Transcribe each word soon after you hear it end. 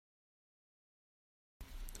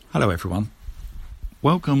Hello everyone.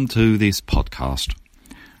 Welcome to this podcast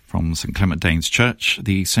from St Clement Danes Church,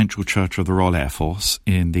 the Central Church of the Royal Air Force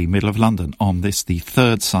in the middle of London on this, the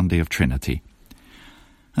third Sunday of Trinity.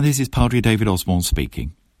 And this is Padre David Osborne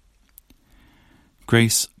speaking.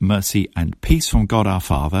 Grace, mercy and peace from God our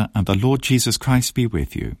Father and the Lord Jesus Christ be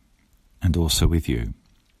with you, and also with you.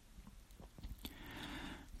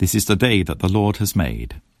 This is the day that the Lord has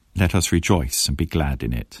made. Let us rejoice and be glad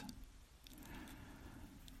in it.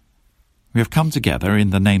 We have come together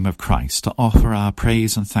in the name of Christ to offer our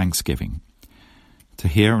praise and thanksgiving, to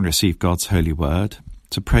hear and receive God's holy word,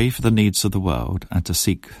 to pray for the needs of the world, and to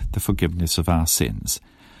seek the forgiveness of our sins,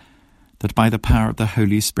 that by the power of the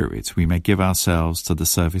Holy Spirit we may give ourselves to the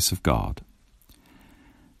service of God.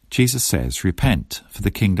 Jesus says, "Repent, for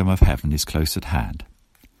the kingdom of heaven is close at hand."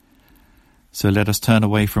 So let us turn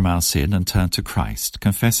away from our sin and turn to Christ,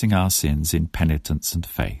 confessing our sins in penitence and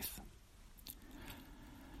faith.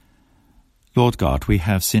 Lord God, we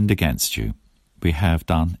have sinned against you. We have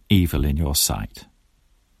done evil in your sight.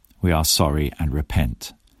 We are sorry and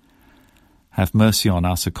repent. Have mercy on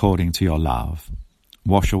us according to your love.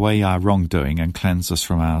 Wash away our wrongdoing and cleanse us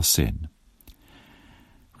from our sin.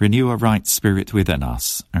 Renew a right spirit within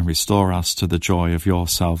us and restore us to the joy of your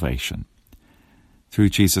salvation. Through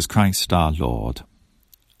Jesus Christ our Lord.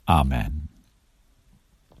 Amen.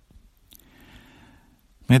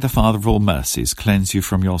 May the Father of all mercies cleanse you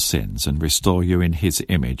from your sins and restore you in his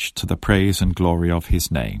image to the praise and glory of his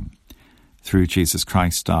name. Through Jesus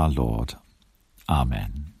Christ our Lord.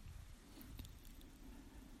 Amen.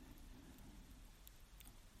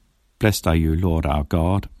 Blessed are you, Lord our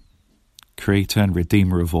God, Creator and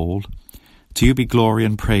Redeemer of all. To you be glory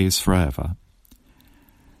and praise forever.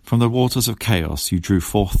 From the waters of chaos you drew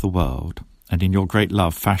forth the world, and in your great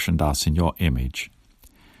love fashioned us in your image.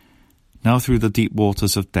 Now through the deep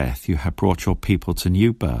waters of death you have brought your people to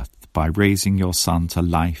new birth by raising your Son to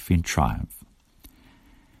life in triumph.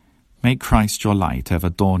 Make Christ your light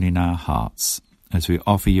ever dawn in our hearts as we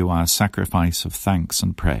offer you our sacrifice of thanks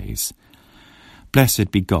and praise.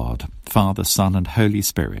 Blessed be God, Father, Son and Holy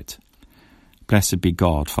Spirit. Blessed be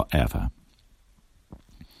God forever.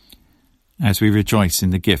 As we rejoice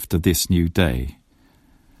in the gift of this new day,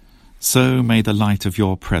 so may the light of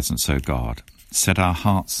your presence, O God, set our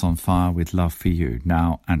hearts on fire with love for you,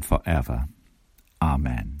 now and forever.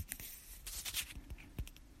 Amen.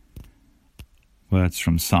 Words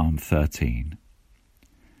from Psalm 13.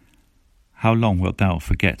 How long wilt thou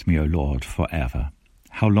forget me, O Lord, forever?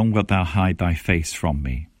 How long wilt thou hide thy face from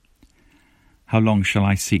me? How long shall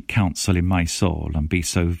I seek counsel in my soul, and be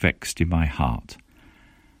so vexed in my heart?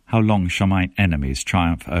 How long shall mine enemies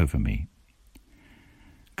triumph over me?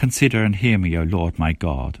 Consider and hear me, O Lord my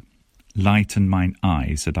God. Lighten mine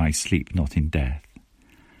eyes, that I sleep not in death.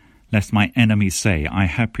 Lest my enemies say, I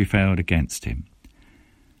have prevailed against him.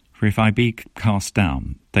 For if I be cast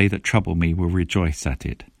down, they that trouble me will rejoice at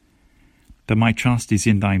it. But my trust is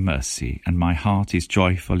in thy mercy, and my heart is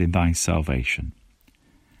joyful in thy salvation.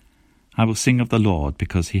 I will sing of the Lord,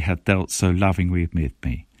 because he hath dealt so lovingly with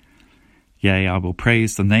me. Yea, I will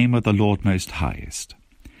praise the name of the Lord most highest.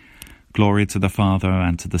 Glory to the Father,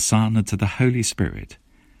 and to the Son, and to the Holy Spirit,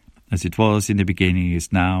 as it was in the beginning,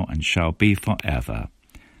 is now, and shall be forever.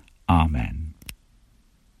 Amen.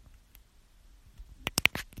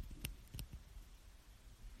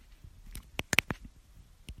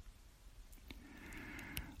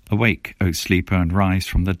 Awake, O sleeper, and rise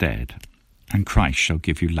from the dead, and Christ shall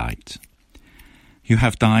give you light. You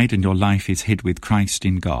have died, and your life is hid with Christ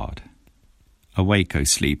in God. Awake, O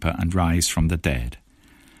sleeper, and rise from the dead.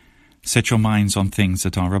 Set your minds on things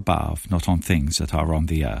that are above, not on things that are on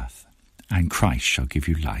the earth, and Christ shall give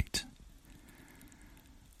you light.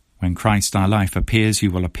 When Christ our life appears, you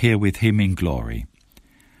will appear with him in glory.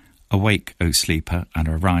 Awake, O sleeper, and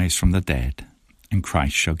arise from the dead, and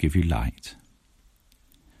Christ shall give you light.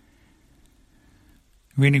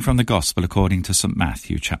 Reading from the Gospel according to St.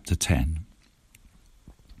 Matthew, chapter 10.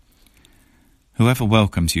 Whoever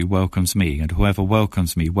welcomes you welcomes me, and whoever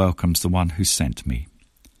welcomes me welcomes the one who sent me.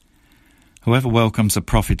 Whoever welcomes a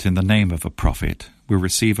prophet in the name of a prophet will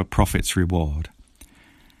receive a prophet's reward.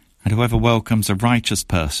 And whoever welcomes a righteous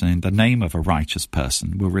person in the name of a righteous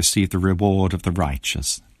person will receive the reward of the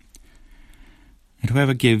righteous. And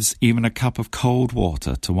whoever gives even a cup of cold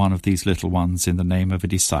water to one of these little ones in the name of a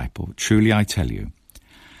disciple, truly I tell you,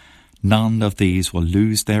 none of these will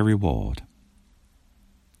lose their reward.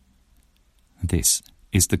 This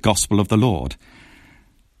is the gospel of the Lord.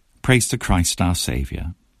 Praise to Christ our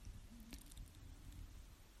Saviour.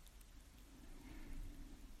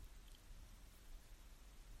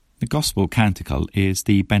 The Gospel Canticle is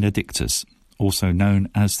the Benedictus, also known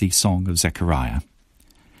as the Song of Zechariah.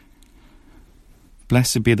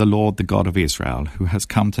 Blessed be the Lord, the God of Israel, who has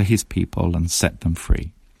come to his people and set them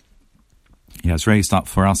free. He has raised up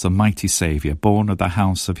for us a mighty Saviour, born of the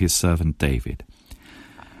house of his servant David.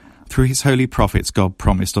 Through his holy prophets God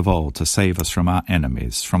promised of old to save us from our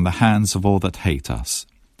enemies, from the hands of all that hate us,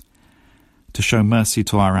 to show mercy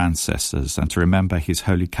to our ancestors and to remember his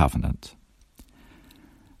holy covenant.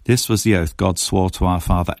 This was the oath God swore to our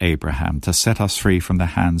father Abraham, to set us free from the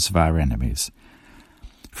hands of our enemies,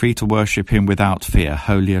 free to worship him without fear,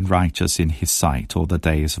 holy and righteous in his sight all the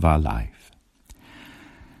days of our life.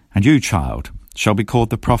 And you, child, shall be called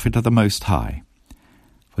the prophet of the Most High,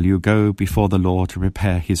 for you go before the Lord to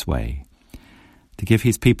prepare his way, to give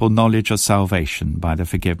his people knowledge of salvation by the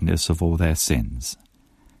forgiveness of all their sins.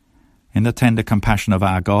 In the tender compassion of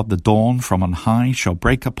our God, the dawn from on high shall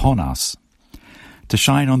break upon us, to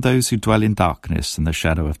shine on those who dwell in darkness and the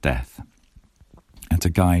shadow of death, and to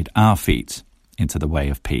guide our feet into the way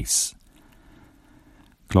of peace.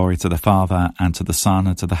 Glory to the Father, and to the Son,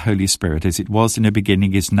 and to the Holy Spirit, as it was in the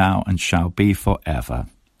beginning, is now, and shall be forever.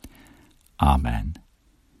 Amen.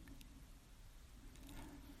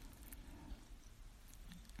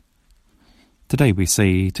 Today we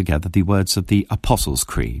say together the words of the Apostles'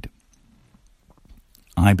 Creed.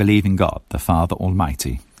 I believe in God, the Father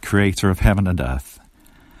Almighty, creator of heaven and earth.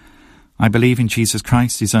 I believe in Jesus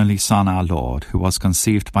Christ, his only Son, our Lord, who was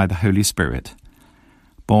conceived by the Holy Spirit,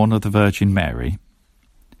 born of the Virgin Mary,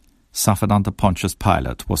 suffered under Pontius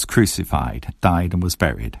Pilate, was crucified, died and was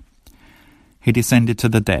buried. He descended to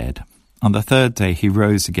the dead. On the third day he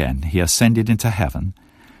rose again. He ascended into heaven.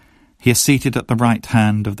 He is seated at the right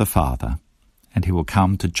hand of the Father, and he will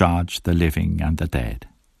come to judge the living and the dead.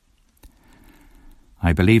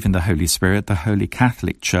 I believe in the Holy Spirit, the Holy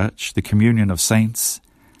Catholic Church, the communion of saints,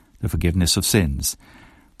 the forgiveness of sins,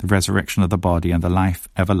 the resurrection of the body, and the life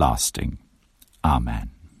everlasting. Amen.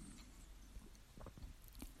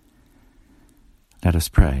 Let us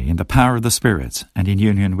pray. In the power of the Spirit and in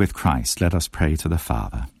union with Christ, let us pray to the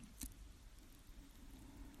Father.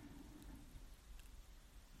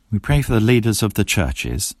 We pray for the leaders of the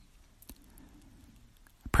churches.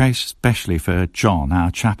 Pray especially for John,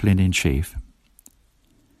 our chaplain-in-chief.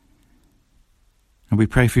 And we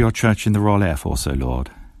pray for your church in the Royal Air Force, O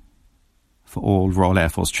Lord, for all Royal Air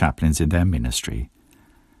Force chaplains in their ministry.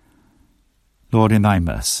 Lord, in thy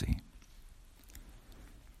mercy,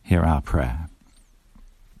 hear our prayer.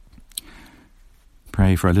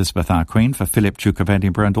 Pray for Elizabeth, our Queen, for Philip, Duke of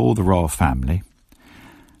Edinburgh, and all the royal family,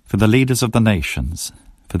 for the leaders of the nations,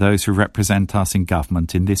 for those who represent us in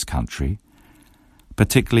government in this country,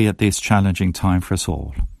 particularly at this challenging time for us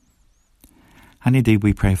all. And indeed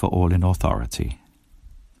we pray for all in authority.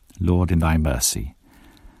 Lord, in thy mercy,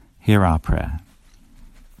 hear our prayer.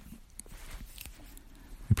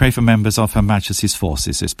 We pray for members of Her Majesty's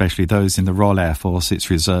forces, especially those in the Royal Air Force, its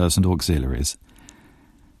reserves and auxiliaries,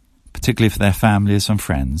 particularly for their families and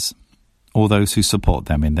friends, all those who support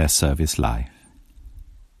them in their service life.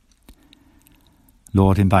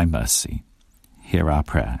 Lord, in thy mercy, hear our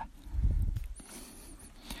prayer.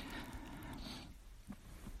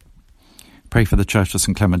 Pray for the Church of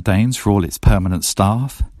St. Clement Danes, for all its permanent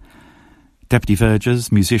staff, deputy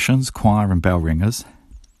vergers, musicians, choir and bell ringers,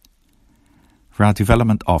 for our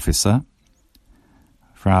development officer,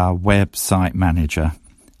 for our website manager,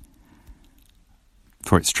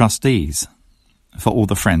 for its trustees, for all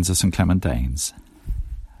the friends of St. Clement Danes.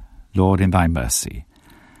 Lord, in thy mercy,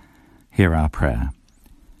 hear our prayer.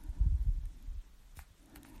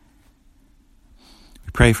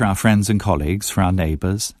 We pray for our friends and colleagues, for our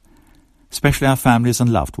neighbours, especially our families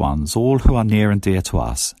and loved ones, all who are near and dear to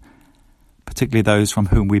us, particularly those from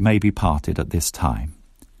whom we may be parted at this time.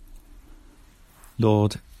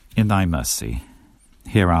 Lord, in thy mercy,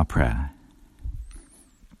 hear our prayer.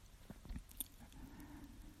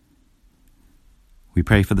 We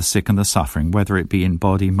pray for the sick and the suffering, whether it be in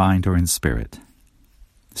body, mind, or in spirit.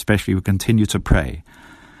 Especially we continue to pray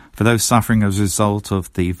for those suffering as a result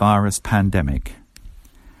of the virus pandemic.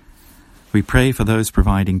 We pray for those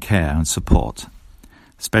providing care and support,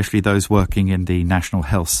 especially those working in the National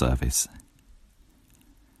Health Service.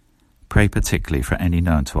 Pray particularly for any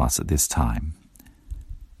known to us at this time.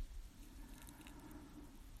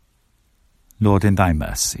 Lord, in thy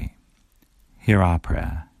mercy, hear our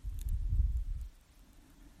prayer.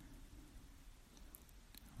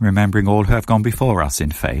 Remembering all who have gone before us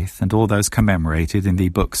in faith, and all those commemorated in the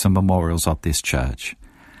books and memorials of this church.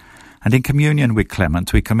 And in communion with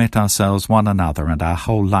Clement, we commit ourselves, one another, and our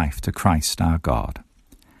whole life to Christ our God.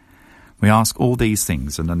 We ask all these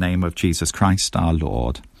things in the name of Jesus Christ our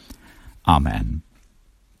Lord. Amen.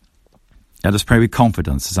 Let us pray with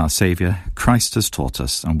confidence as our Saviour Christ has taught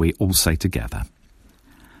us, and we all say together,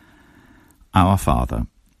 Our Father,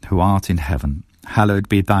 who art in heaven, hallowed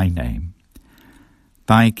be thy name.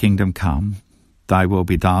 Thy kingdom come, thy will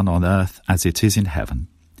be done on earth as it is in heaven.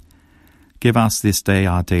 Give us this day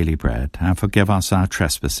our daily bread, and forgive us our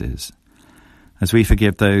trespasses, as we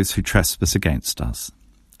forgive those who trespass against us.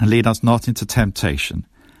 And lead us not into temptation,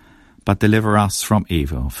 but deliver us from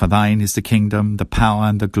evil. For thine is the kingdom, the power,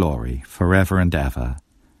 and the glory, forever and ever.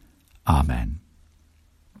 Amen.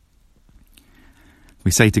 We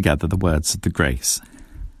say together the words of the grace.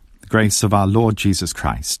 The grace of our Lord Jesus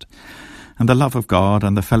Christ, and the love of God,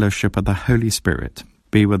 and the fellowship of the Holy Spirit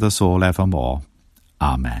be with us all evermore.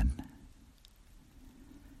 Amen.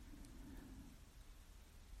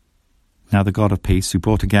 Now the God of peace, who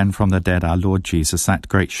brought again from the dead our Lord Jesus, that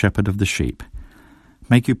great shepherd of the sheep,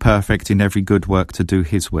 make you perfect in every good work to do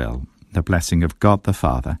his will. The blessing of God the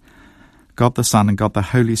Father, God the Son, and God the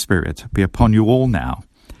Holy Spirit be upon you all now,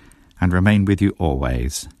 and remain with you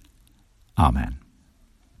always. Amen.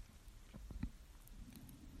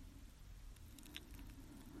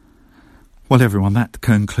 Well, everyone, that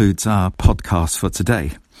concludes our podcast for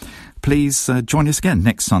today. Please join us again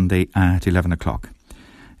next Sunday at 11 o'clock.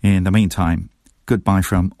 In the meantime, goodbye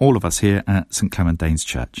from all of us here at St. Clement Danes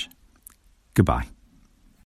Church. Goodbye.